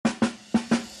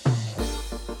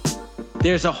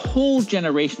There's a whole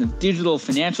generation of digital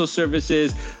financial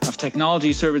services, of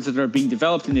technology services that are being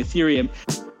developed in Ethereum.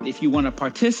 If you want to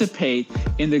participate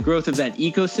in the growth of that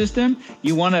ecosystem,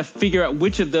 you want to figure out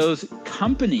which of those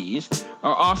companies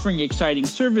are offering exciting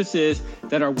services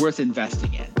that are worth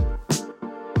investing in.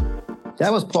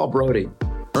 That was Paul Brody,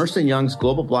 Ernst & Young's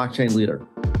global blockchain leader,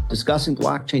 discussing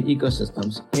blockchain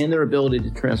ecosystems and their ability to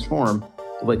transform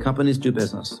the way companies do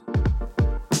business.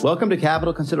 Welcome to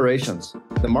Capital Considerations,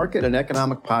 the market and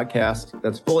economic podcast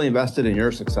that's fully invested in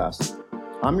your success.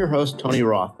 I'm your host, Tony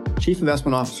Roth, Chief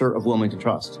Investment Officer of Wilmington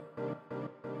Trust.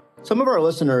 Some of our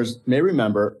listeners may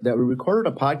remember that we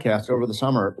recorded a podcast over the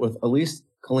summer with Elise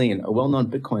Killeen, a well-known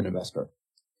Bitcoin investor.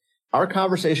 Our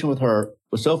conversation with her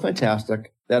was so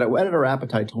fantastic that it whetted our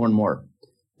appetite to learn more,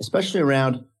 especially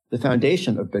around the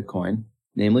foundation of Bitcoin,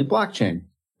 namely blockchain,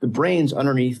 the brains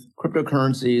underneath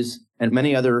cryptocurrencies and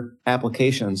many other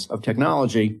applications of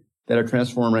technology that are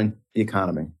transforming the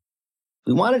economy.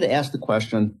 We wanted to ask the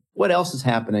question, what else is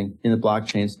happening in the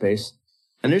blockchain space?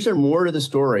 And is there more to the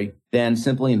story than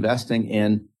simply investing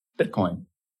in Bitcoin?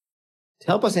 To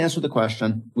help us answer the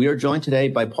question, we are joined today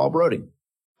by Paul Brody.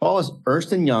 Paul is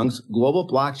Ernst & Young's global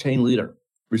blockchain leader,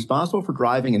 responsible for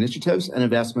driving initiatives and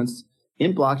investments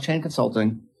in blockchain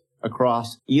consulting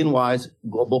across E&Y's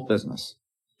global business.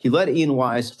 He led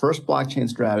E&Y's first blockchain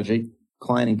strategy,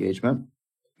 client engagement,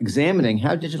 examining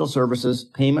how digital services,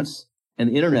 payments, and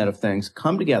the Internet of Things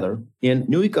come together in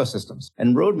new ecosystems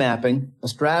and road mapping a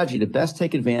strategy to best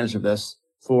take advantage of this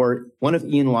for one of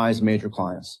E&Y's major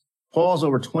clients. Paul has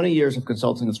over 20 years of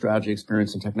consulting and strategy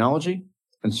experience in technology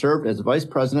and served as the vice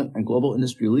president and global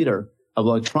industry leader of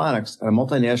electronics at a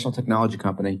multinational technology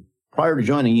company prior to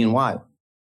joining E&Y.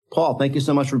 Paul, thank you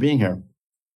so much for being here.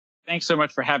 Thanks so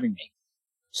much for having me.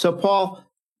 So, Paul,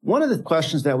 one of the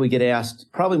questions that we get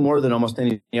asked, probably more than almost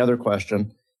any other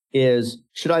question, is,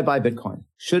 should I buy Bitcoin?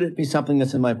 Should it be something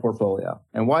that's in my portfolio?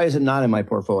 And why is it not in my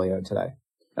portfolio today?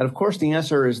 And of course, the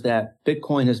answer is that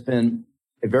Bitcoin has been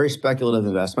a very speculative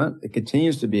investment. It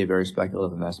continues to be a very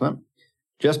speculative investment.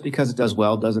 Just because it does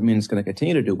well doesn't mean it's going to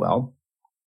continue to do well.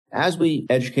 As we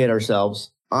educate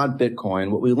ourselves on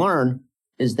Bitcoin, what we learn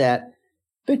is that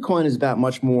Bitcoin is about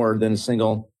much more than a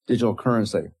single digital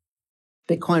currency.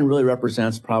 Bitcoin really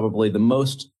represents probably the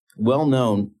most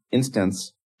well-known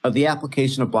instance of the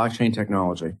application of blockchain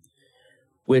technology,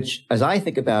 which, as I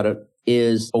think about it,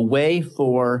 is a way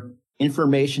for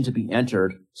information to be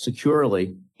entered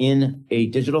securely in a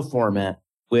digital format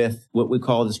with what we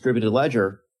call a distributed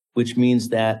ledger, which means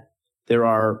that there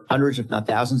are hundreds, if not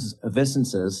thousands, of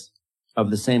instances of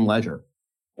the same ledger.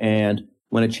 And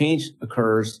when a change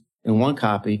occurs in one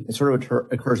copy, it sort of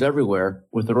occurs everywhere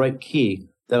with the right key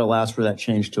that allows for that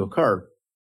change to occur.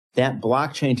 That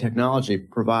blockchain technology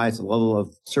provides a level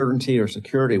of certainty or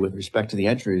security with respect to the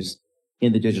entries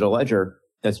in the digital ledger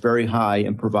that's very high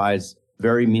and provides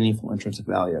very meaningful intrinsic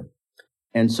value.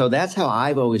 And so that's how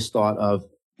I've always thought of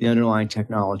the underlying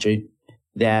technology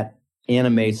that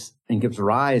animates and gives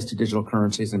rise to digital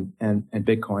currencies and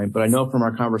Bitcoin. But I know from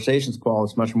our conversations, Paul,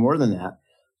 it's much more than that.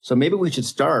 So maybe we should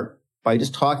start by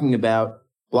just talking about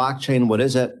blockchain. What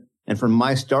is it? And from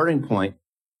my starting point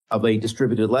of a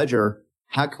distributed ledger,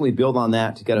 how can we build on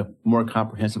that to get a more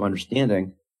comprehensive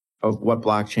understanding of what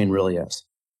blockchain really is?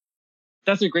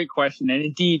 That's a great question. And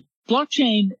indeed,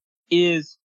 blockchain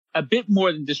is a bit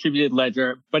more than distributed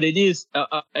ledger, but it is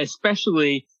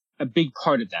especially a big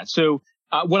part of that. So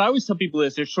what I always tell people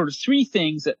is there's sort of three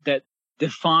things that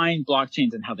define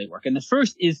blockchains and how they work. And the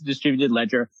first is the distributed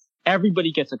ledger.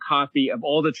 Everybody gets a copy of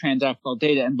all the transactional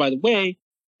data. And by the way,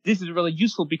 this is really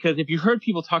useful because if you heard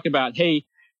people talk about, hey,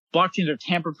 blockchains are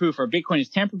tamper-proof or Bitcoin is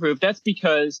tamper-proof, that's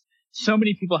because so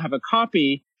many people have a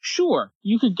copy. Sure,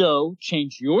 you could go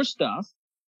change your stuff,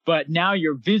 but now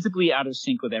you're visibly out of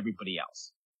sync with everybody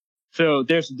else. So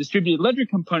there's a distributed ledger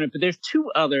component, but there's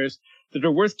two others that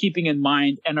are worth keeping in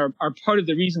mind and are part of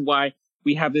the reason why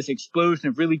we have this explosion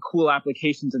of really cool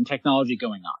applications and technology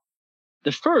going on.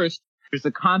 The first is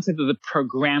the concept of the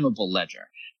programmable ledger.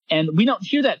 And we don't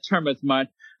hear that term as much,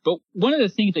 but one of the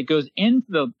things that goes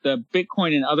into the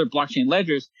Bitcoin and other blockchain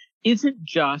ledgers isn't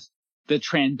just the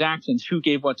transactions, who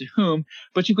gave what to whom,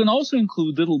 but you can also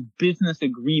include little business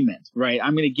agreements, right?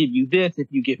 I'm going to give you this if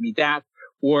you give me that,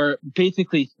 or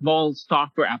basically small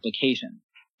software applications.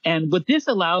 And what this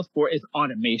allows for is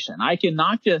automation. I can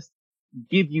not just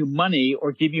give you money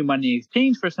or give you money in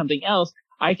exchange for something else.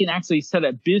 I can actually set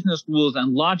up business rules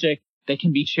and logic that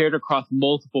can be shared across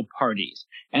multiple parties.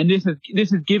 And this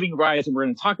is giving rise, and we're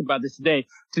going to talk about this today,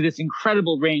 to this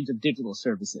incredible range of digital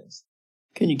services.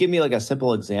 Can you give me like a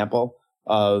simple example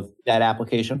of that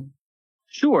application?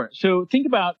 Sure. So think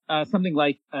about something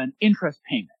like an interest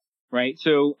payment, right?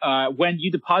 So when you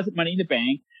deposit money in the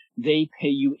bank, they pay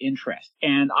you interest.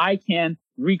 And I can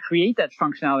recreate that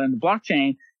functionality on the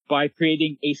blockchain by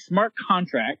creating a smart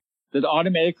contract that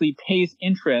automatically pays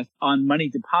interest on money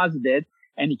deposited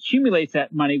and accumulates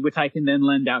that money, which I can then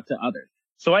lend out to others.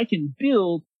 So I can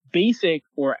build basic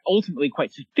or ultimately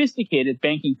quite sophisticated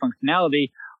banking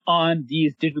functionality on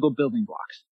these digital building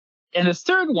blocks. And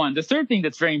the third thing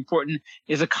that's very important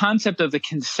is a concept of the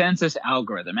consensus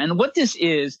algorithm. And what this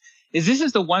is this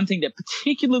is the one thing that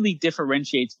particularly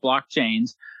differentiates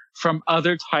blockchains from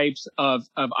other types of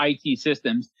IT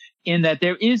systems in that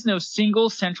there is no single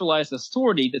centralized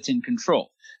authority that's in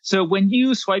control. So when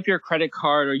you swipe your credit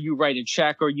card or you write a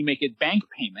check or you make a bank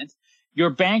payment, your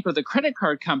bank or the credit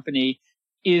card company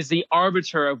is the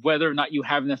arbiter of whether or not you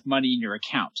have enough money in your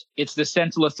account. It's the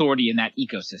central authority in that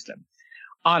ecosystem.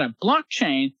 On a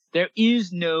blockchain, there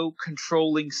is no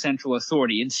controlling central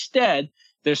authority. Instead,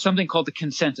 there's something called the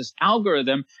consensus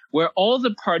algorithm where all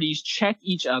the parties check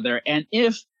each other. And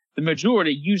if the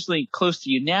majority, usually close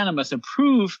to unanimous,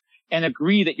 approve and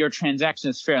agree that your transaction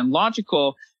is fair and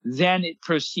logical, then it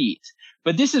proceeds.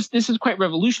 But this is quite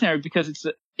revolutionary because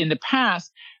in the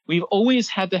past, we've always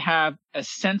had to have a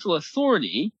central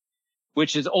authority,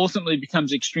 which ultimately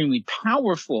becomes extremely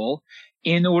powerful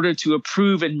in order to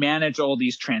approve and manage all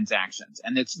these transactions.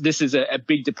 And this is a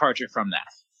big departure from that.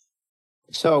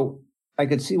 So I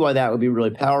could see why that would be really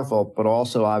powerful, but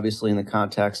also obviously in the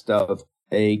context of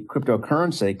a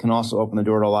cryptocurrency can also open the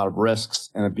door to a lot of risks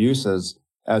and abuses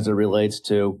as it relates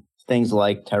to things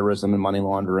like terrorism and money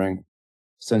laundering,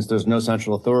 since there's no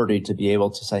central authority to be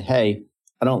able to say, hey,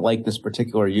 I don't like this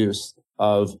particular use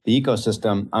of the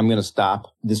ecosystem. I'm going to stop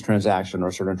this transaction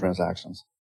or certain transactions.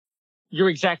 You're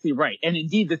exactly right. And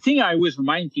indeed, the thing I always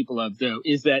remind people of, though,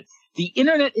 is that the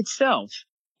internet itself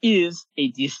is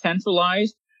a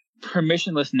decentralized,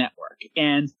 permissionless network.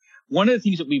 And one of the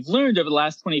things that we've learned over the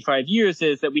last 25 years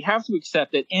is that we have to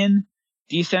accept that in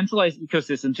decentralized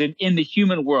ecosystems and in the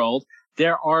human world,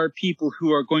 there are people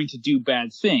who are going to do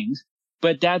bad things.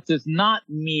 But that does not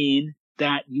mean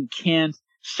that you can't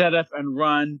set up and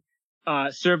run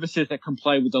services that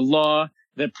comply with the law,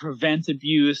 that prevent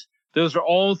abuse. Those are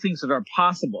all things that are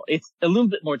possible. It's a little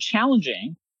bit more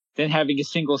challenging than having a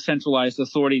single centralized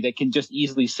authority that can just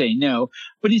easily say no.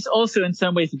 But it's also in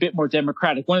some ways a bit more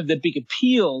democratic. One of the big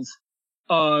appeals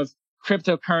of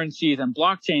cryptocurrencies and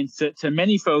blockchains to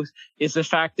many folks is the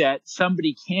fact that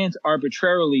somebody can't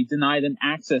arbitrarily deny them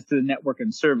access to the network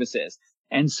and services.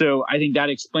 And so I think that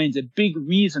explains a big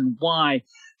reason why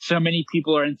so many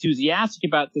people are enthusiastic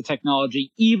about the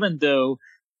technology, even though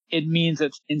it means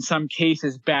that in some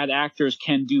cases, bad actors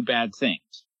can do bad things.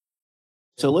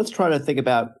 So let's try to think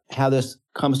about how this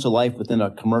comes to life within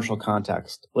a commercial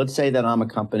context. Let's say that I'm a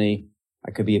company.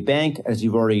 I could be a bank, as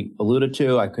you've already alluded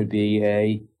to. I could be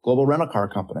a global rental car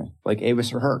company like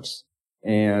Avis or Hertz.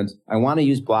 And I want to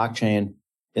use blockchain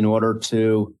in order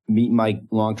to meet my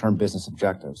long-term business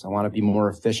objectives. I want to be more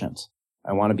efficient.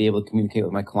 I want to be able to communicate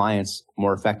with my clients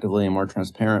more effectively and more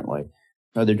transparently.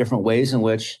 Are there different ways in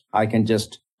which I can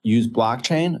just use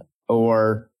blockchain,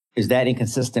 or is that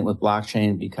inconsistent with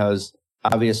blockchain because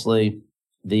obviously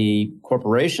the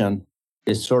corporation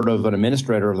is sort of an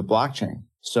administrator of the blockchain,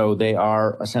 so they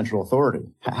are a central authority?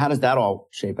 How does that all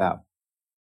shape out?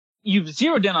 You've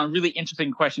zeroed in on a really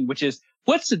interesting question, which is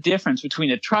what's the difference between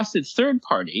a trusted third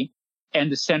party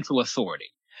and a central authority?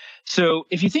 So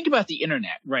if you think about the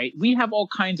internet, right, we have all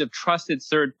kinds of trusted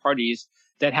third parties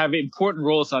that have important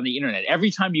roles on the internet.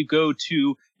 Every time you go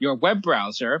to your web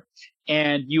browser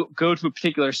and you go to a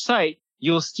particular site,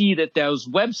 you'll see that those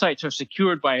websites are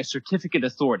secured by a certificate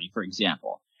authority, for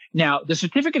example. Now, the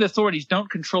certificate authorities don't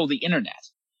control the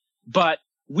internet, but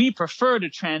we prefer to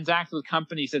transact with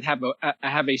companies that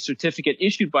have a certificate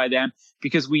issued by them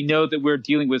because we know that we're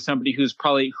dealing with somebody who's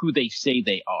probably who they say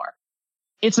they are.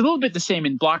 It's a little bit the same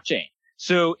in blockchain.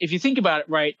 So if you think about it,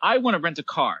 right, I want to rent a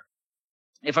car.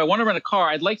 If I want to rent a car,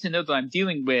 I'd like to know that I'm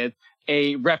dealing with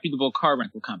a reputable car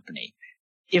rental company.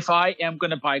 If I am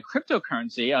going to buy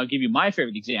cryptocurrency, I'll give you my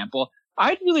favorite example.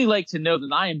 I'd really like to know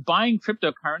that I am buying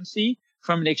cryptocurrency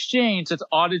from an exchange that's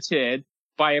audited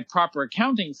by a proper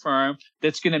accounting firm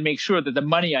that's going to make sure that the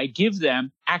money I give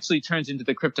them actually turns into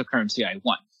the cryptocurrency I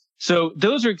want. So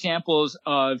those are examples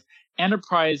of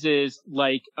enterprises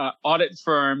like audit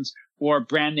firms or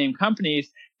brand name companies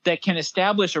that can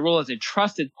establish a role as a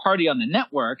trusted party on the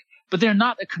network, but they're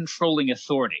not a controlling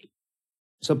authority.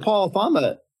 So, Paul, if I'm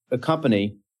a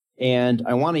company and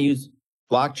I want to use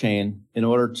blockchain in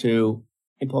order to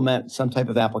implement some type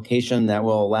of application that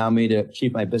will allow me to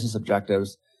achieve my business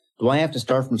objectives, do I have to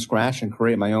start from scratch and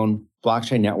create my own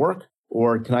blockchain network?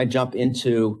 Or can I jump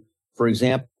into, for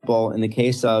example, in the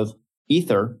case of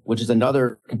Ether, which is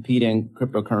another competing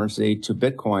cryptocurrency to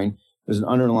Bitcoin, there's an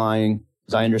underlying,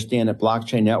 as I understand it,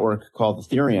 blockchain network called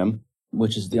Ethereum,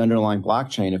 which is the underlying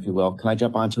blockchain, if you will. Can I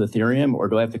jump onto Ethereum, or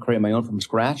do I have to create my own from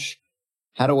scratch?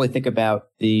 How do I think about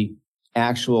the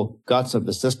actual guts of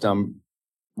the system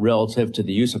relative to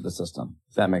the use of the system,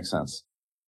 if that makes sense?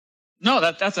 No,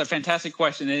 that's a fantastic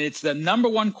question. And it's the number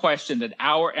one question that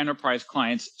our enterprise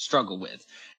clients struggle with.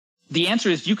 The answer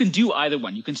is you can do either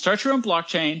one. You can start your own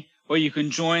blockchain, or you can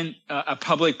join a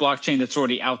public blockchain that's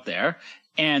already out there.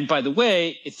 And by the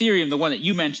way, Ethereum, the one that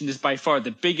you mentioned, is by far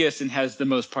the biggest and has the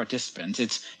most participants.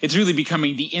 It's really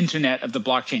becoming the internet of the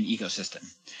blockchain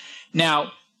ecosystem.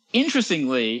 Now,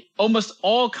 interestingly, almost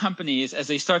all companies, as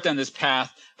they start down this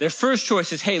path, their first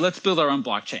choice is, hey, let's build our own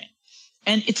blockchain.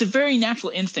 And it's a very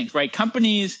natural instinct, right?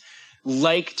 Companies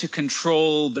like to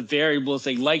control the variables.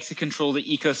 They like to control the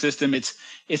ecosystem.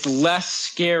 It's less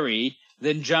scary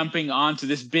than jumping onto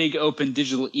this big open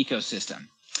digital ecosystem.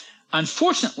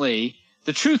 Unfortunately,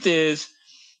 the truth is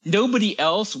nobody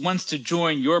else wants to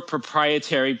join your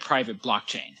proprietary private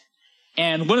blockchain.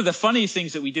 And one of the funniest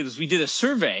things that we did was we did a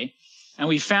survey, and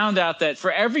we found out that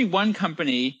for every one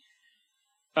company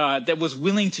that was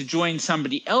willing to join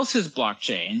somebody else's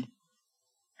blockchain,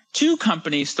 2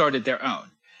 companies started their own.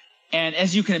 And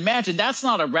as you can imagine, that's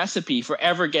not a recipe for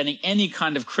ever getting any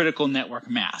kind of critical network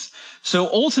mass. So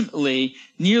ultimately,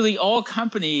 nearly all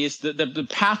companies, the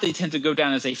path they tend to go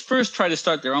down is they first try to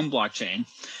start their own blockchain.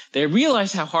 They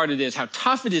realize how hard it is, how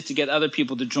tough it is to get other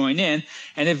people to join in.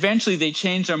 And eventually they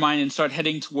change their mind and start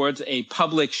heading towards a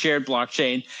public shared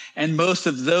blockchain. And most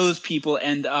of those people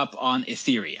end up on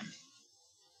Ethereum.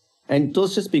 And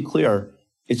let's just be clear.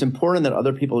 It's important that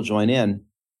other people join in,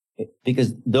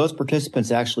 because those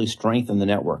participants actually strengthen the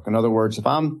network. In other words, if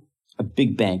I'm a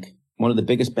big bank, one of the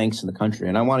biggest banks in the country,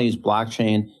 and I want to use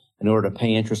blockchain in order to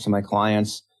pay interest to my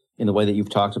clients in the way that you've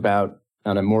talked about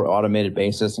on a more automated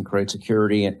basis and create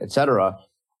security, et cetera,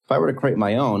 if I were to create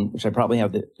my own, which I probably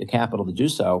have the capital to do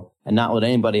so, and not let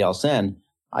anybody else in,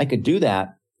 I could do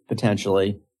that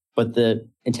potentially, but the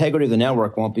integrity of the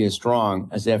network won't be as strong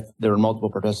as if there are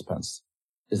multiple participants.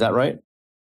 Is that right?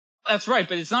 That's right.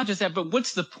 But it's not just that, but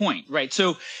what's the point, right?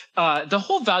 So the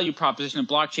whole value proposition of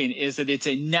blockchain is that it's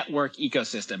a network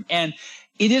ecosystem. And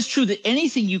it is true that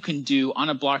anything you can do on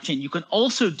a blockchain, you can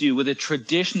also do with a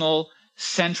traditional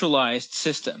centralized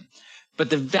system. But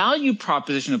the value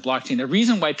proposition of blockchain, the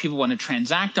reason why people want to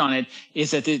transact on it is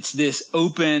that it's this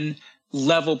open,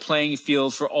 level playing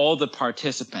field for all the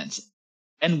participants.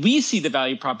 And we see the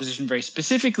value proposition very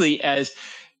specifically as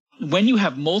when you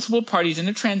have multiple parties in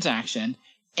a transaction,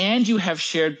 and you have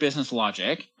shared business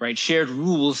logic, right? Shared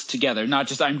rules together, not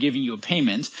just I'm giving you a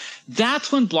payment. That's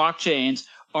when blockchains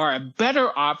are a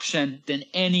better option than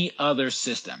any other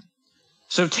system.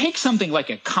 So take something like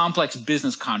a complex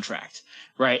business contract,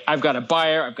 right? I've got a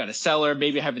buyer, I've got a seller,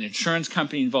 maybe I have an insurance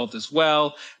company involved as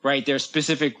well, right? There's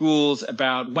specific rules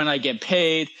about when I get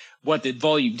paid, what the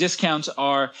volume discounts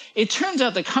are. It turns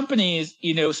out that companies,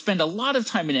 spend a lot of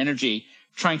time and energy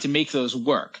trying to make those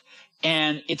work.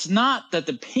 And it's not that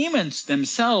the payments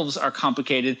themselves are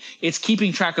complicated. It's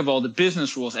keeping track of all the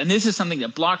business rules. And this is something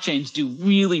that blockchains do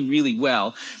really, really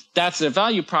well. That's their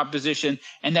value proposition.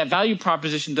 And that value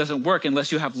proposition doesn't work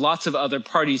unless you have lots of other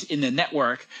parties in the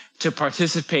network to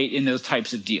participate in those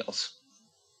types of deals.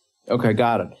 Okay,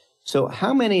 got it. So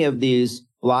how many of these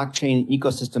blockchain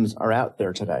ecosystems are out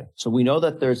there today? So we know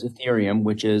that there's Ethereum,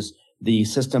 which is the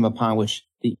system upon which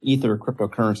the Ether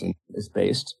cryptocurrency is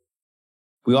based.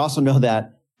 We also know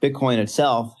that Bitcoin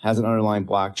itself has an underlying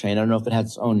blockchain. I don't know if it has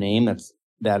its own name.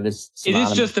 That is synonymous. It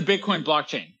is just the Bitcoin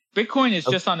blockchain. Bitcoin is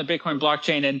just on the Bitcoin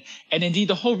blockchain. And indeed,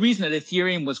 the whole reason that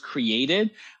Ethereum was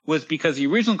created was because the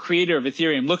original creator of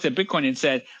Ethereum looked at Bitcoin and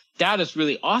said, that is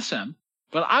really awesome,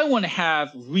 but I want to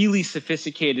have really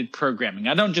sophisticated programming.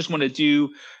 I don't just want to do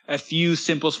a few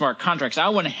simple smart contracts. I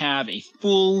want to have a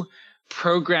full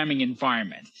programming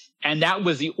environment. And that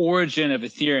was the origin of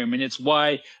Ethereum. And it's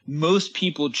why most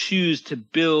people choose to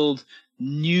build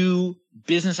new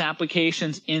business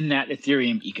applications in that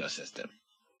Ethereum ecosystem.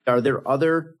 Are there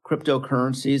other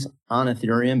cryptocurrencies on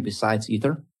Ethereum besides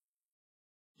Ether?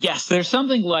 Yes, there's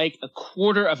something like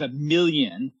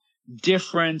 250,000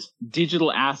 different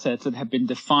digital assets that have been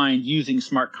defined using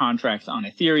smart contracts on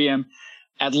Ethereum.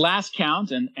 At last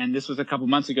count, and this was a couple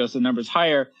months ago, so the number's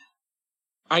higher,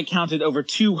 I counted over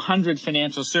 200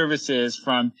 financial services,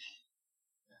 from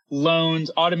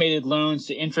loans, automated loans,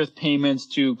 to interest payments,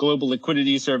 to global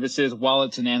liquidity services,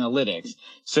 wallets, and analytics.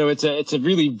 So it's a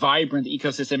really vibrant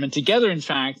ecosystem. And together, in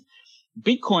fact,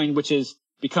 Bitcoin, which has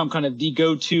become kind of the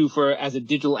go-to for as a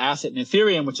digital asset, and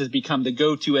Ethereum, which has become the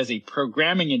go-to as a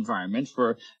programming environment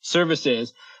for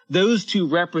services, those two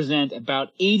represent about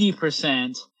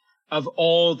 80% of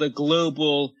all the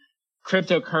global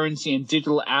cryptocurrency and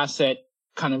digital asset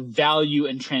kind of value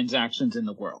and transactions in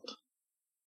the world.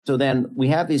 So then we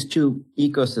have these two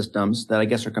ecosystems that I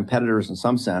guess are competitors in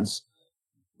some sense.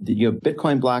 You have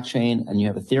Bitcoin blockchain and you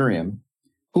have Ethereum.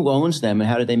 Who owns them and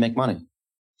how do they make money?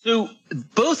 So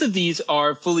both of these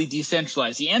are fully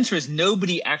decentralized. The answer is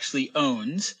nobody actually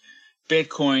owns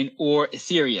Bitcoin or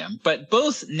Ethereum, but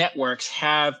both networks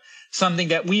have something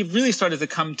that we've really started to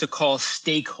come to call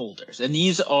stakeholders. And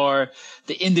these are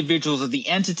the individuals or the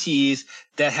entities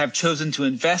that have chosen to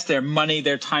invest their money,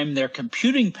 their time, their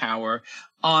computing power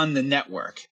on the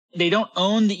network. They don't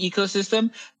own the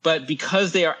ecosystem, but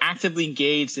because they are actively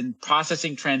engaged in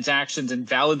processing transactions and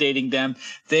validating them,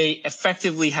 they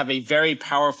effectively have a very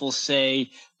powerful say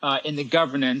in the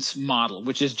governance model,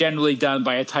 which is generally done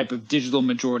by a type of digital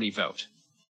majority vote.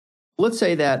 Let's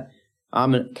say that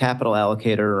I'm a capital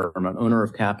allocator or I'm an owner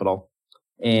of capital,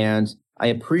 and I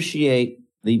appreciate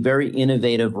the very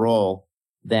innovative role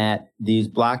that these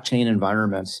blockchain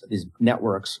environments, these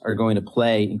networks are going to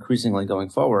play increasingly going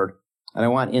forward. And I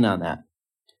want in on that.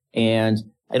 And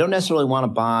I don't necessarily want to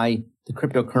buy the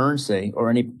cryptocurrency or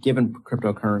any given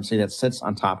cryptocurrency that sits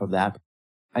on top of that.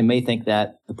 I may think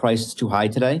that the price is too high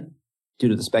today due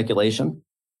to the speculation,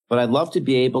 but I'd love to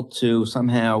be able to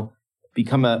somehow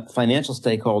become a financial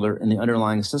stakeholder in the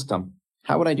underlying system.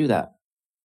 How would I do that?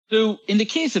 So in the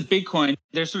case of Bitcoin,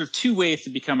 there's sort of two ways to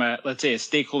become let's say a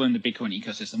stakeholder in the Bitcoin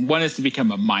ecosystem. One is to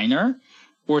become a miner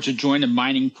or to join a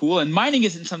mining pool. And mining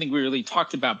isn't something we really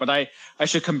talked about, but I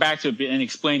should come back to it and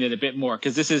explain it a bit more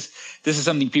because this is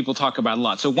something people talk about a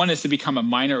lot. So one is to become a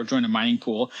miner or join a mining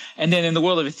pool. And then in the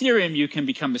world of Ethereum, you can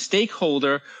become a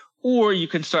stakeholder or you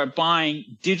can start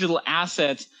buying digital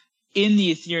assets in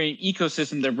the Ethereum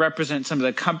ecosystem that represent some of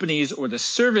the companies or the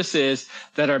services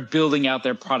that are building out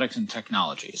their products and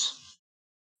technologies.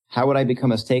 How would I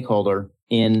become a stakeholder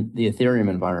in the Ethereum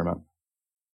environment?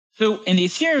 So in the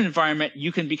Ethereum environment,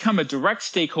 you can become a direct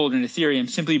stakeholder in Ethereum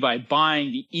simply by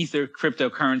buying the Ether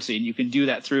cryptocurrency, and you can do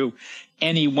that through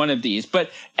any one of these.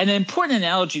 But an important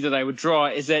analogy that I would draw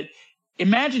is that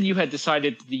imagine you had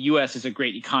decided that the U.S. is a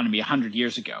great economy 100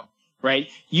 years ago, right?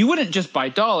 You wouldn't just buy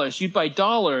dollars. You'd buy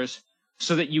dollars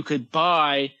so that you could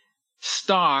buy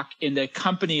stock in the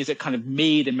companies that kind of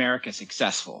made America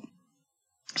successful.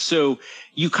 So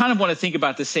you kind of want to think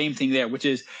about the same thing there, which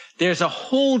is there's a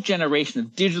whole generation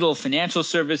of digital financial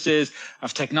services,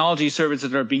 of technology services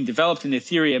that are being developed in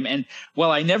Ethereum. And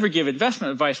while I never give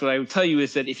investment advice, what I would tell you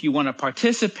is that if you want to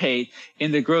participate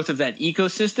in the growth of that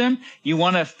ecosystem, you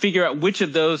want to figure out which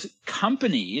of those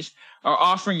companies are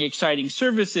offering exciting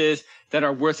services that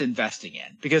are worth investing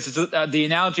in. Because it's, the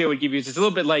analogy I would give you is it's a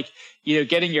little bit like,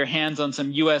 getting your hands on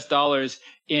some US dollars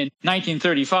in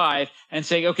 1935 and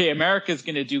saying, okay, America's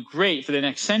going to do great for the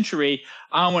next century.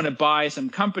 I want to buy some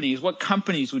companies. What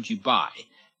companies would you buy?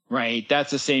 Right? That's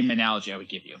the same analogy I would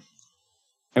give you.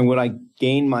 And would I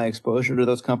gain my exposure to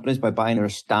those companies by buying their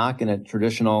stock in a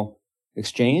traditional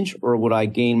exchange, or would I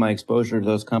gain my exposure to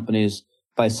those companies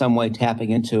by some way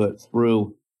tapping into it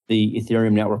through the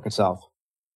Ethereum network itself?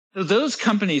 So those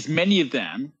companies, many of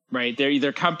them, right, they're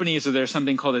either companies or they're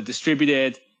something called a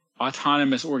distributed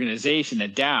autonomous organization, a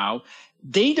DAO.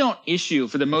 They don't issue,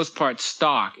 for the most part,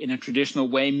 stock in a traditional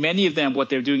way. Many of them, what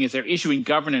they're doing is they're issuing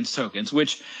governance tokens,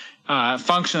 which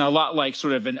function a lot like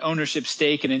sort of an ownership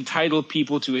stake and entitle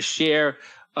people to a share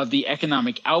of the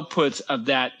economic outputs of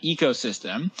that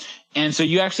ecosystem. And so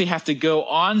you actually have to go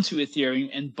on to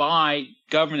Ethereum and buy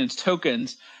governance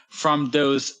tokens from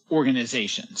those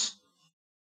organizations.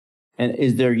 And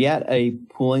is there yet a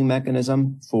pooling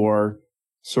mechanism for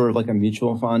sort of like a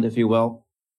mutual fund, if you will?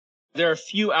 There are a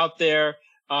few out there.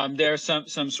 There are some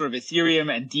sort of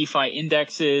Ethereum and DeFi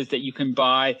indexes that you can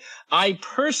buy. I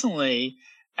personally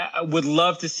would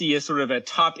love to see a sort of a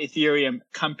top Ethereum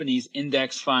companies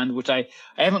index fund, which I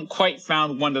haven't quite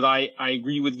found one that I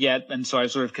agree with yet. And so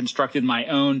I've sort of constructed my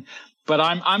own. But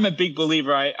I'm a big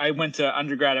believer. I went to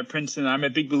undergrad at Princeton. I'm a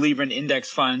big believer in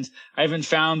index funds. I haven't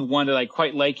found one that I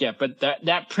quite like yet, but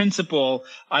that principle,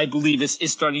 I believe, is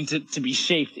starting to be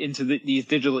shaped into these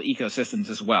digital ecosystems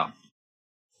as well.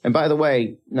 And by the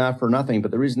way, not for nothing, but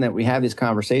the reason that we have these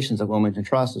conversations at Wilmington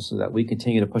Trust is so that we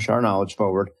continue to push our knowledge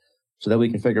forward so that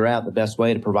we can figure out the best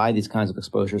way to provide these kinds of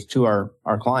exposures to our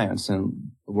clients.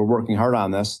 And we're working hard on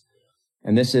this.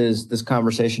 And this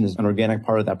conversation is an organic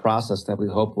part of that process that we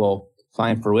hope will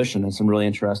find fruition and some really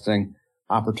interesting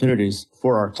opportunities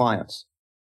for our clients.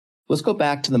 Let's go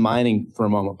back to the mining for a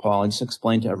moment, Paul, and just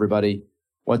explain to everybody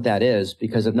what that is,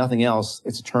 because if nothing else,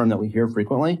 it's a term that we hear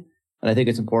frequently. And I think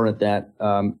it's important that,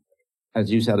 as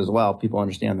you said as well, people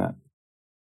understand that.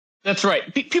 That's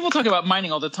right. People talk about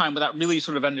mining all the time without really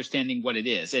sort of understanding what it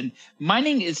is. And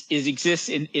mining exists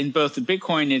in both the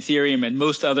Bitcoin, Ethereum, and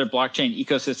most other blockchain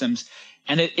ecosystems.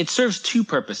 And it serves two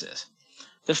purposes.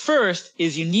 The first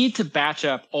is you need to batch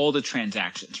up all the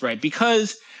transactions, right?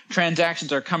 Because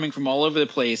transactions are coming from all over the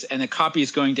place and the copy is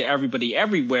going to everybody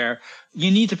everywhere, you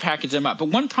need to package them up. But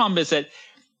one problem is that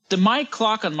my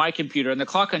clock on my computer and the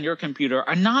clock on your computer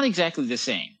are not exactly the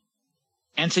same.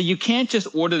 And so you can't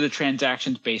just order the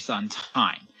transactions based on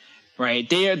time, right?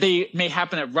 They may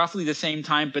happen at roughly the same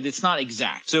time, but it's not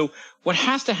exact. So what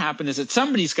has to happen is that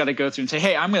somebody's got to go through and say,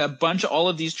 hey, I'm going to bunch all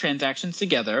of these transactions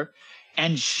together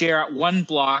and share out one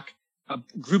block, a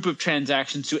group of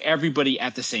transactions to everybody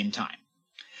at the same time.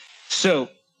 So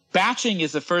batching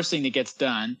is the first thing that gets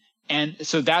done. And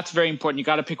so that's very important. You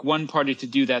got to pick one party to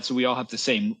do that so we all have the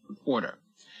same order.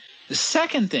 The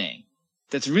second thing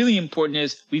that's really important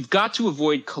is we've got to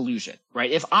avoid collusion,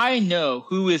 right? If I know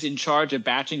who is in charge of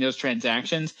batching those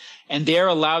transactions and they're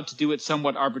allowed to do it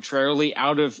somewhat arbitrarily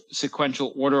out of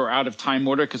sequential order or out of time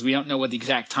order because we don't know what the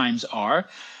exact times are,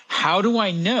 how do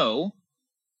I know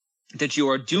that you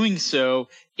are doing so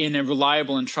in a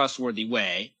reliable and trustworthy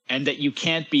way and that you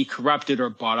can't be corrupted or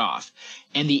bought off?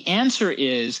 And the answer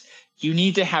is you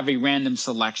need to have a random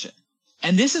selection.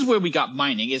 And this is where we got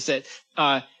mining, is that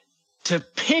to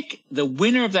pick the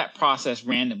winner of that process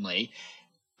randomly,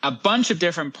 a bunch of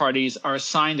different parties are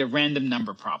assigned a random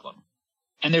number problem.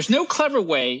 And there's no clever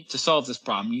way to solve this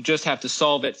problem. You just have to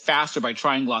solve it faster by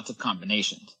trying lots of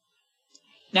combinations.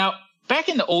 Now, back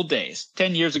in the old days,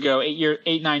 10 years ago,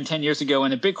 10 years ago,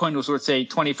 when a Bitcoin was worth, say,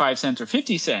 25 cents or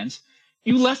 50 cents,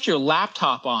 you left your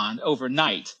laptop on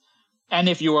overnight. And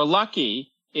if you were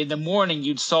lucky, in the morning,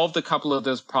 you'd solved a couple of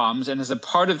those problems. And as a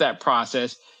part of that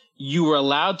process, you were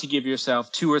allowed to give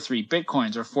yourself 2 or 3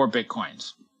 Bitcoins or 4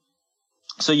 Bitcoins.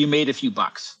 So you made a few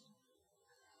bucks.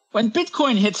 When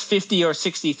Bitcoin hits $50,000 or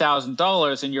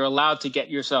 $60,000 and you're allowed to get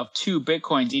yourself 2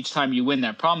 Bitcoins each time you win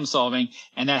that problem solving,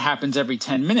 and that happens every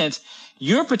 10 minutes,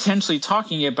 you're potentially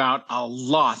talking about a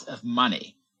lot of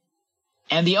money.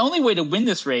 And the only way to win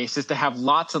this race is to have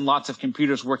lots and lots of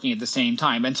computers working at the same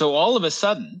time. And so all of a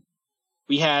sudden,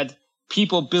 we had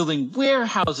people building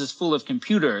warehouses full of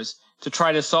computers to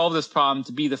try to solve this problem,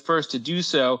 to be the first to do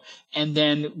so, and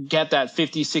then get that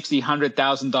 $50,000, $60,000,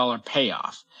 $100,000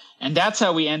 payoff. And that's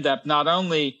how we end up not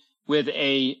only with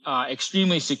a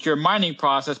extremely secure mining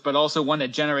process, but also one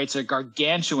that generates a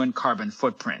gargantuan carbon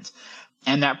footprint.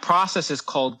 And that process is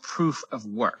called proof of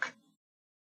work.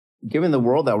 Given the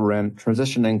world that we're in,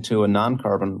 transitioning to a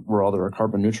non-carbon world or a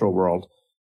carbon neutral world,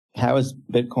 how is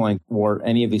Bitcoin or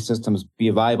any of these systems be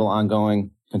a viable ongoing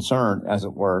concern, as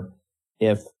it were,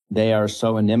 if they are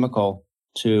so inimical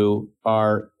to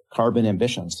our carbon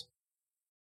ambitions?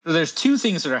 So there's two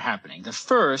things that are happening. The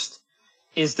first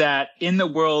is that in the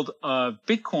world of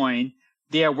Bitcoin,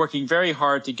 they are working very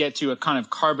hard to get to a kind of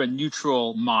carbon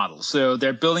neutral model. So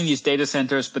they're building these data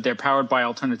centers, but they're powered by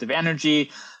alternative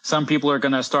energy. Some people are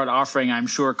going to start offering, I'm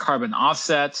sure, carbon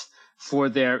offsets for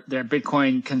their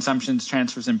Bitcoin consumptions,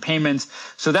 transfers, and payments.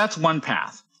 So that's one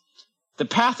path. The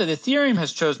path that Ethereum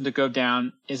has chosen to go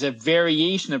down is a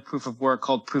variation of proof of work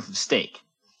called proof of stake.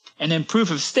 And in proof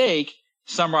of stake,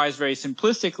 summarized very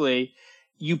simplistically,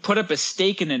 you put up a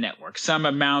stake in a network, some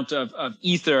amount of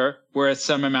ether worth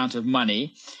some amount of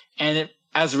money. And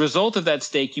as a result of that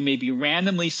stake, you may be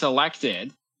randomly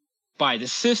selected by the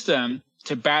system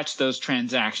to batch those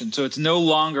transactions. So it's no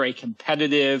longer a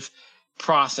competitive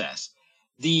process.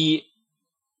 The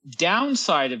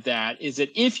downside of that is that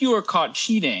if you are caught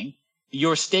cheating,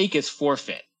 your stake is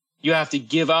forfeit. You have to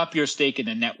give up your stake in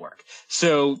the network.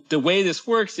 So the way this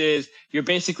works is you're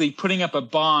basically putting up a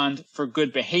bond for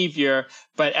good behavior,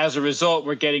 but as a result,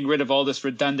 we're getting rid of all this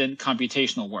redundant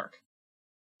computational work.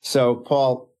 So,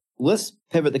 Paul, let's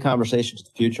pivot the conversation to the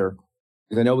future,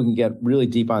 because I know we can get really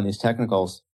deep on these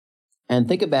technicals, and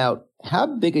think about how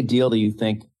big a deal do you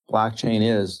think blockchain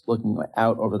is looking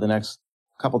out over the next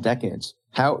couple decades?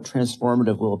 How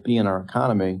transformative will it be in our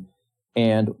economy?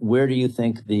 And where do you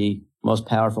think the most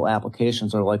powerful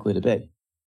applications are likely to be?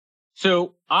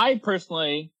 So I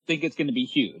personally think it's going to be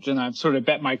huge, and I've sort of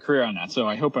bet my career on that, so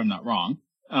I hope I'm not wrong.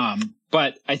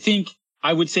 But I think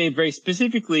I would say very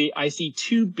specifically, I see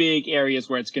 2 big areas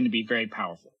where it's going to be very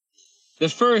powerful. The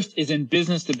first is in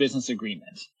business-to-business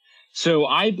agreements. So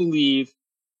I believe,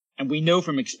 and we know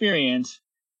from experience,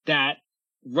 that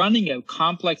running a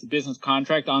complex business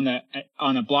contract on a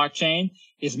blockchain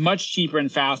is much cheaper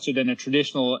and faster than a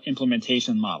traditional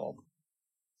implementation model.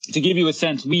 To give you a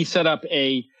sense, we set up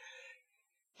a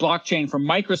blockchain for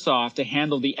Microsoft to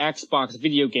handle the Xbox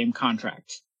video game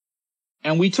contract.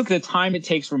 And we took the time it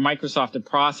takes for Microsoft to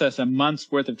process a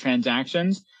month's worth of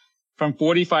transactions from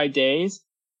 45 days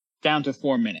down to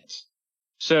 4 minutes.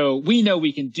 So we know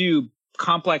we can do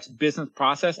complex business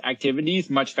process activities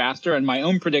much faster. And my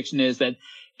own prediction is that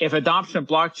if adoption of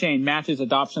blockchain matches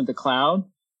adoption of the cloud,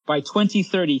 by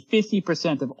 2030,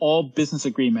 50% of all business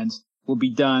agreements will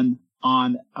be done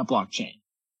on a blockchain.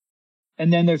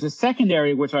 And then there's a second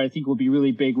area, which I think will be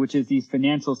really big, which is these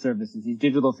financial services, these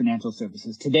digital financial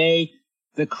services. Today,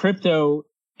 the crypto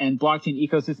and blockchain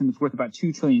ecosystem is worth about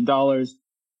 $2 trillion.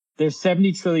 There's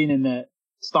 70 trillion in the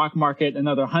stock market,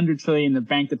 another 100 trillion in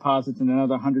bank deposits, and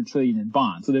another 100 trillion in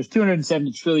bonds. So there's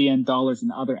 $270 trillion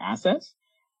in other assets.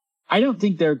 I don't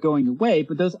think they're going away,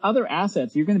 but those other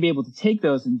assets, you're going to be able to take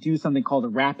those and do something called a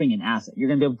wrapping an asset. You're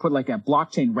going to be able to put like a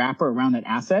blockchain wrapper around that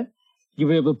asset. You'll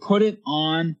be able to put it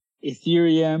on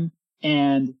Ethereum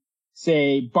and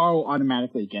say borrow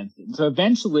automatically against it. So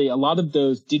eventually a lot of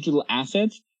those digital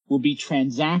assets will be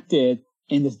transacted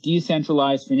in this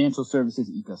decentralized financial services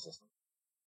ecosystem.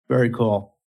 Very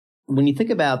cool. When you think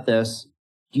about this,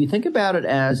 do you think about it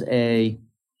as a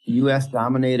U.S.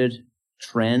 dominated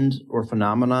trend or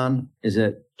phenomenon? Is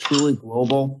it truly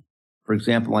global? For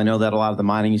example, I know that a lot of the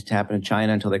mining used to happen in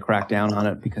China until they cracked down on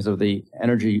it because of the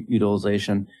energy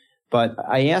utilization. But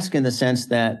I ask in the sense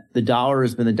that the dollar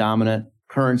has been the dominant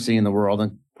currency in the world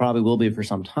and probably will be for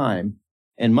some time.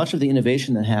 And much of the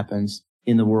innovation that happens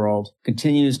in the world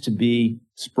continues to be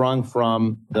sprung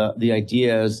from the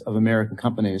ideas of American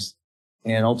companies.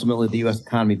 And ultimately, the U.S.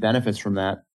 economy benefits from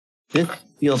that. This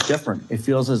feels different. It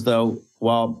feels as though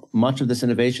while much of this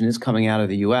innovation is coming out of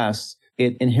the U.S.,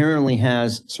 it inherently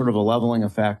has sort of a leveling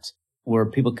effect where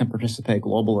people can participate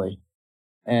globally.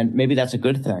 And maybe that's a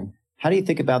good thing. How do you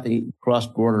think about the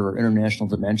cross-border or international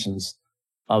dimensions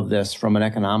of this from an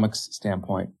economics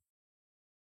standpoint?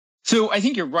 So I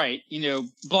think you're right.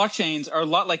 Blockchains are a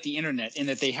lot like the internet in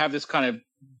that they have this kind of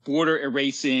border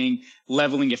erasing,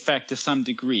 leveling effect to some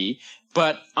degree.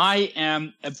 But I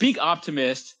am a big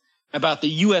optimist about the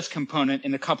U.S. component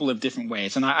in a couple of different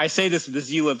ways. And I say this with the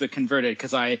zeal of the converted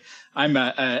because I'm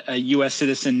a U.S.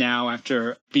 citizen now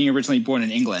after being originally born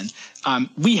in England.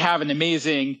 We have an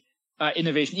amazing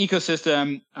innovation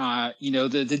ecosystem.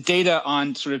 The data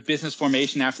on sort of business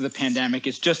formation after the pandemic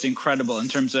is just incredible in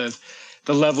terms of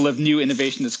the level of new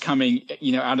innovation that's coming,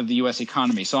 out of the U.S.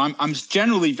 economy. So I'm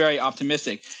generally very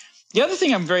optimistic. The other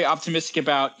thing I'm very optimistic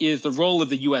about is the role of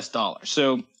the U.S. dollar.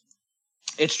 So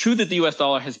it's true that the U.S.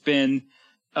 dollar has been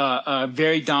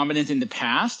very dominant in the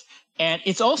past. And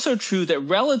it's also true that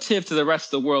relative to the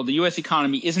rest of the world, the U.S.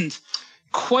 economy isn't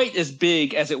quite as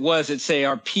big as it was at, say,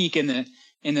 our peak in the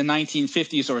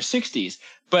 1950s or 60s.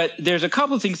 But there's a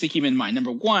couple of things to keep in mind.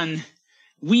 Number one,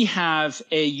 we have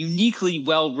a uniquely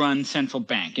well-run central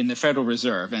bank in the Federal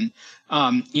Reserve. And,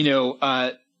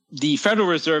 the Federal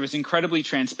Reserve is incredibly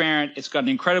transparent. It's got an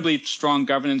incredibly strong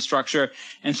governance structure.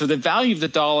 And so the value of the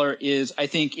dollar is, I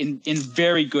think, in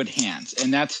very good hands.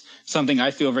 And that's something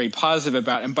I feel very positive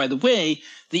about. And by the way,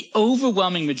 the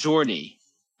overwhelming majority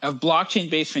of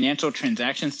blockchain-based financial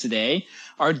transactions today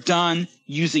are done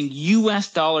using U.S.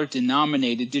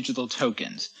 dollar-denominated digital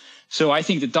tokens. So I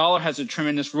think the dollar has a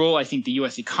tremendous role. I think the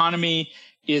U.S. economy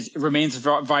remains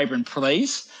a vibrant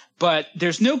place. But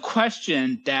there's no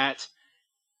question that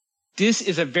this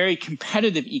is a very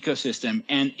competitive ecosystem.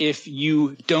 And if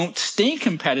you don't stay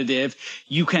competitive,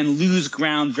 you can lose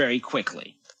ground very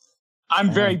quickly.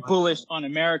 I'm very bullish on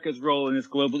America's role in this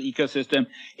global ecosystem.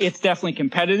 It's definitely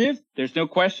competitive. There's no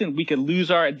question. We could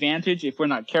lose our advantage if we're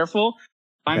not careful.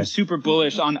 I'm super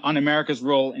bullish on America's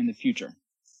role in the future.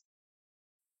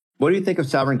 What do you think of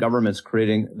sovereign governments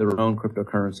creating their own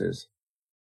cryptocurrencies?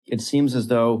 It seems as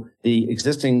though the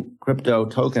existing crypto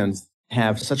tokens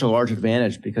have such a large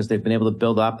advantage because they've been able to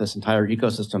build up this entire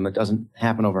ecosystem that doesn't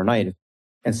happen overnight.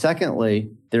 And secondly,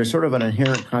 there's sort of an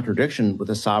inherent contradiction with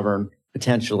a sovereign,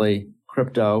 potentially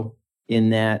crypto, in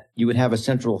that you would have a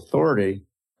central authority,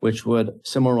 which would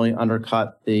similarly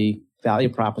undercut the value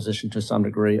proposition to some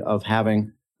degree of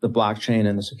having the blockchain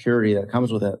and the security that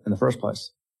comes with it in the first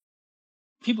place.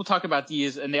 People talk about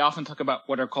these, and they often talk about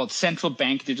what are called central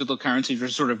bank digital currencies, or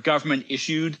sort of government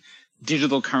issued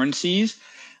digital currencies.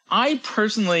 I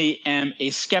personally am a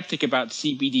skeptic about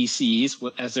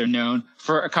CBDCs, as they're known,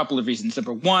 for a couple of reasons.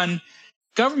 Number one,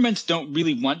 governments don't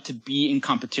really want to be in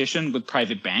competition with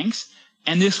private banks,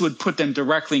 and this would put them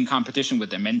directly in competition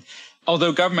with them. And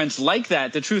although governments like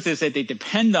that, the truth is that they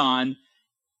depend on,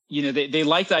 they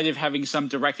like the idea of having some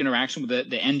direct interaction with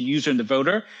the end user and the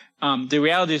voter. The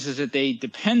reality is that they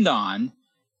depend on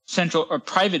central or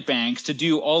private banks to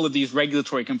do all of these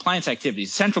regulatory compliance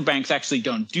activities. Central banks actually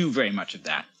don't do very much of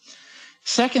that.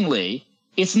 Secondly,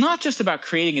 it's not just about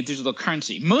creating a digital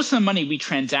currency. Most of the money we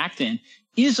transact in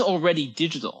is already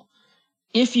digital.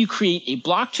 If you create a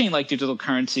blockchain-like digital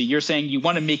currency, you're saying you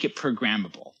want to make it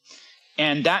programmable.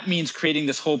 And that means creating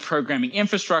this whole programming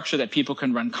infrastructure that people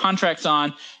can run contracts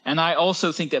on. And I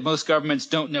also think that most governments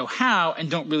don't know how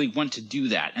and don't really want to do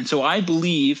that. And so I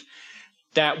believe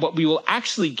that what we will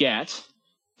actually get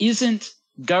isn't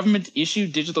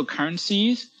government-issued digital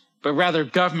currencies, but rather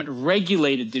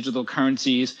government-regulated digital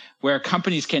currencies where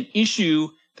companies can issue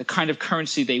the kind of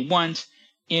currency they want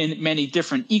in many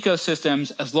different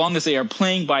ecosystems as long as they are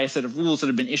playing by a set of rules that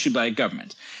have been issued by a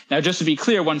government. Now, just to be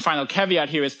clear, one final caveat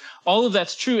here is all of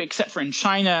that's true except for in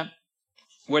China,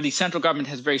 where the central government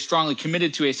has very strongly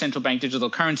committed to a central bank digital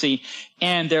currency,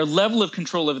 and their level of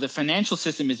control over the financial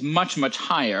system is much, much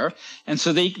higher. And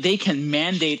so they can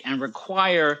mandate and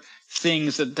require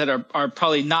things that are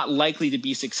probably not likely to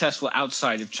be successful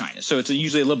outside of China. So it's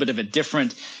usually a little bit of a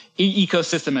different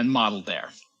ecosystem and model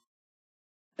there.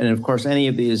 And of course, any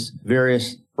of these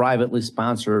various privately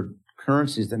sponsored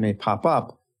currencies that may pop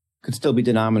up could still be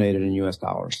denominated in US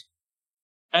dollars.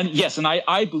 And yes, and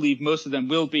I believe most of them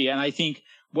will be. And I think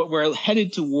what we're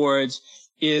headed towards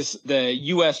is the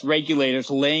US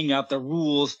regulators laying out the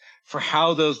rules for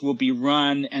how those will be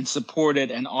run and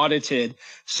supported and audited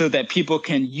so that people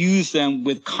can use them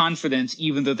with confidence,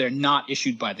 even though they're not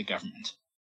issued by the government.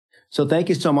 So thank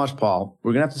you so much, Paul.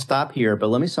 We're going to have to stop here, but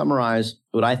let me summarize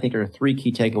what I think are 3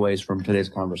 key takeaways from today's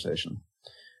conversation.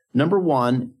 Number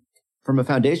one, from a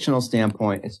foundational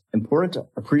standpoint, it's important to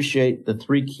appreciate the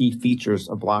 3 key features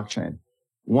of blockchain.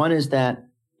 One is that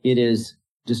it is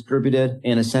distributed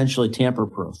and essentially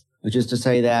tamper-proof, which is to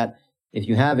say that if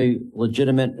you have a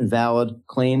legitimate and valid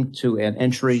claim to an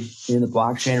entry in the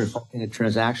blockchain reflecting a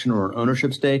transaction or an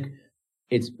ownership stake,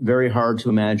 it's very hard to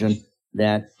imagine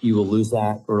that you will lose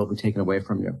that or it'll be taken away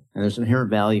from you. And there's inherent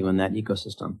value in that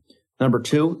ecosystem. Number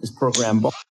 2 is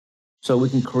programmable. So we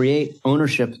can create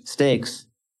ownership stakes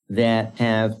that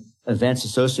have events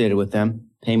associated with them,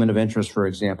 payment of interest, for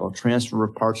example, transfer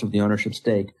of parts of the ownership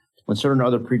stake when certain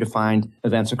other predefined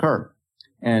events occur.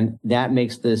 And that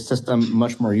makes the system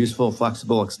much more useful,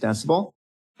 flexible, extensible.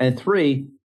 And 3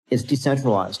 is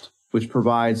decentralized, which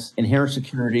provides inherent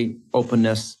security,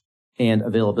 openness, and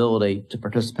availability to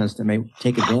participants that may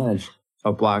take advantage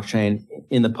of blockchain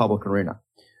in the public arena.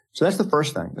 So that's the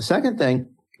first thing. The second thing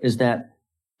is that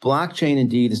blockchain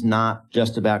indeed is not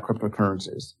just about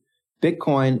cryptocurrencies.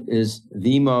 Bitcoin is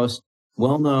the most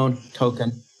well-known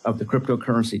token of the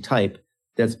cryptocurrency type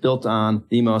that's built on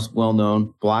the most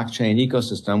well-known blockchain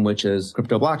ecosystem, which is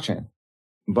crypto blockchain.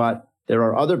 But there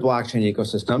are other blockchain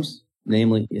ecosystems,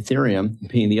 namely Ethereum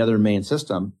being the other main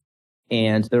system.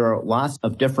 And there are lots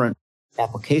of different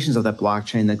applications of that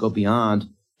blockchain that go beyond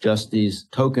just these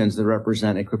tokens that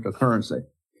represent a cryptocurrency.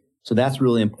 So that's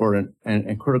really important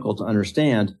and critical to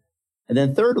understand. And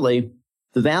then thirdly,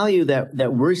 the value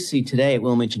that we see today at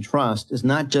Wilmington Trust is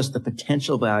not just the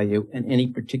potential value in any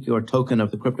particular token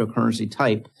of the cryptocurrency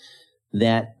type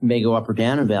that may go up or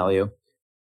down in value,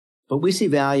 but we see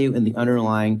value in the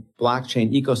underlying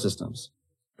blockchain ecosystems,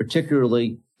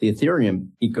 particularly the Ethereum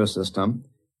ecosystem.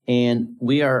 And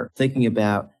we are thinking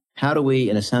about how do we,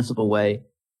 in a sensible way,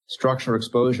 structure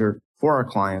exposure for our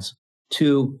clients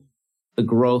to the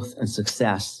growth and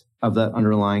success of the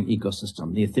underlying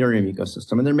ecosystem, the Ethereum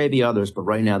ecosystem. And there may be others, but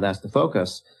right now that's the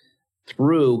focus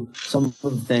through some of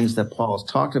the things that Paul has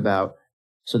talked about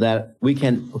so that we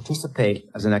can participate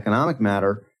as an economic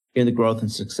matter in the growth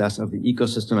and success of the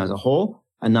ecosystem as a whole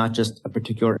and not just a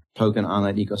particular token on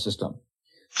that ecosystem.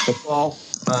 So Paul,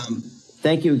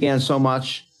 thank you again so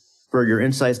much for your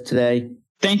insights today.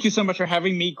 Thank you so much for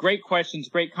having me. Great questions,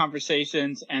 great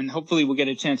conversations, and hopefully we'll get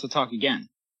a chance to talk again.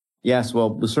 Yes,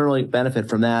 well, we'll certainly benefit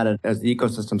from that as the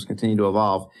ecosystems continue to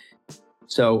evolve.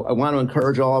 So I want to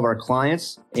encourage all of our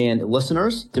clients and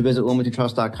listeners to visit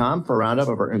WilmingtonTrust.com for a roundup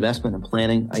of our investment and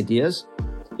planning ideas.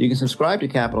 You can subscribe to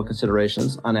Capital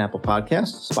Considerations on Apple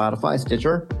Podcasts, Spotify,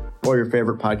 Stitcher, or your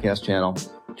favorite podcast channel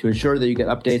to ensure that you get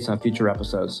updates on future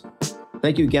episodes.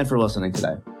 Thank you again for listening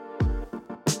today.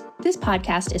 This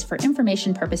podcast is for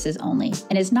information purposes only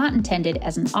and is not intended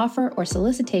as an offer or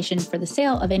solicitation for the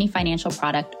sale of any financial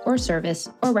product or service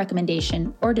or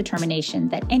recommendation or determination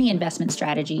that any investment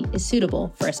strategy is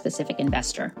suitable for a specific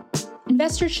investor.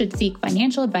 Investors should seek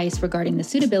financial advice regarding the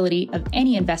suitability of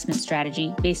any investment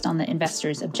strategy based on the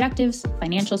investor's objectives,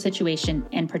 financial situation,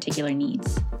 and particular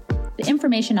needs. The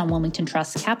information on Wilmington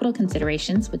Trust's capital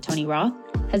considerations with Tony Roth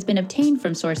has been obtained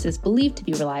from sources believed to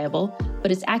be reliable,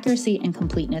 but its accuracy and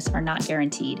completeness are not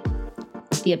guaranteed.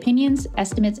 The opinions,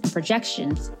 estimates, and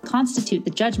projections constitute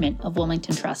the judgment of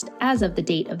Wilmington Trust as of the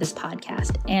date of this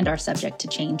podcast and are subject to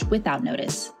change without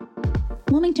notice.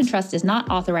 Wilmington Trust is not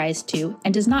authorized to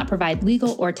and does not provide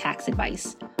legal or tax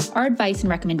advice. Our advice and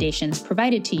recommendations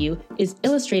provided to you is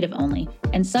illustrative only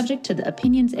and subject to the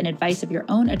opinions and advice of your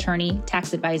own attorney,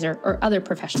 tax advisor, or other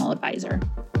professional advisor.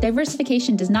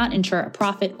 Diversification does not ensure a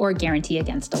profit or guarantee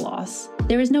against a loss.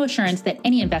 There is no assurance that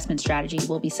any investment strategy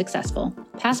will be successful.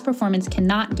 Past performance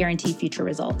cannot guarantee future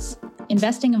results.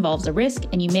 Investing involves a risk,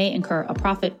 and you may incur a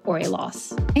profit or a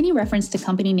loss. Any reference to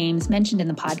company names mentioned in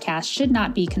the podcast should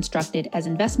not be construed as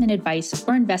investment advice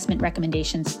or investment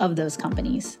recommendations of those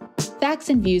companies. Facts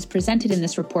and views presented in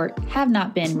this report have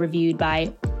not been reviewed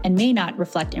by and may not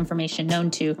reflect information known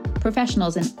to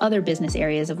professionals in other business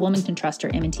areas of Wilmington Trust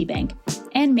or M&T Bank,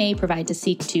 and may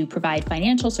seek to provide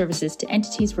financial services to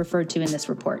entities referred to in this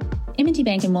report. M&T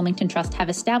Bank and Wilmington Trust have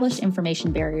established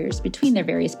information barriers between their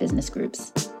various business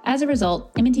groups. As a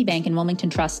result, M&T Bank and Wilmington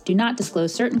Trust do not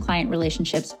disclose certain client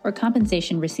relationships or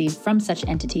compensation received from such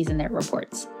entities in their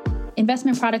reports.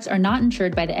 Investment products are not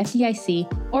insured by the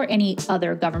FDIC or any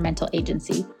other governmental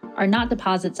agency, are not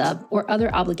deposits of or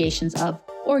other obligations of,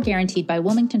 or guaranteed by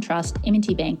Wilmington Trust,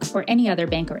 M&T Bank, or any other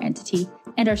bank or entity,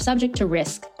 and are subject to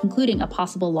risk, including a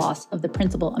possible loss of the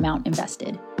principal amount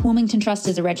invested. Wilmington Trust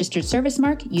is a registered service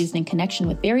mark used in connection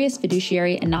with various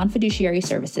fiduciary and non-fiduciary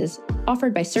services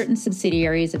offered by certain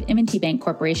subsidiaries of M&T Bank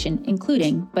Corporation,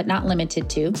 including, but not limited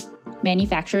to,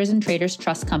 Manufacturers and Traders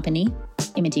Trust Company,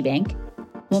 M&T Bank,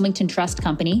 Wilmington Trust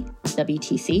Company,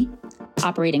 WTC,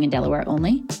 operating in Delaware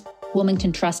only,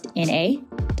 Wilmington Trust N.A.,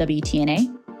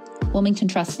 WTNA, Wilmington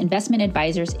Trust Investment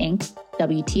Advisors, Inc.,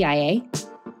 WTIA,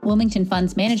 Wilmington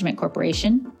Funds Management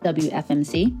Corporation,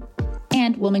 WFMC,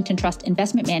 and Wilmington Trust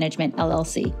Investment Management,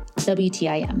 LLC,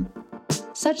 WTIM.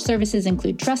 Such services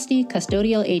include trustee,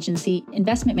 custodial agency,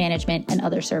 investment management, and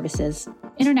other services.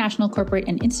 International corporate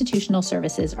and institutional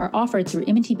services are offered through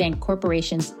M&T Bank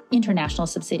Corporation's international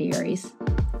subsidiaries.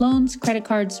 Loans, credit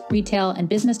cards, retail and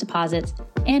business deposits,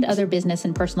 and other business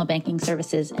and personal banking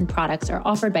services and products are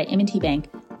offered by M&T Bank,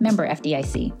 member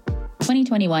FDIC.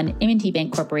 2021 M&T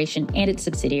Bank Corporation and its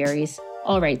subsidiaries,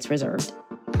 all rights reserved.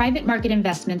 Private market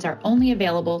investments are only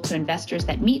available to investors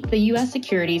that meet the U.S.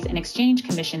 Securities and Exchange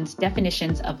Commission's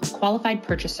definitions of qualified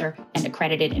purchaser and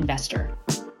accredited investor.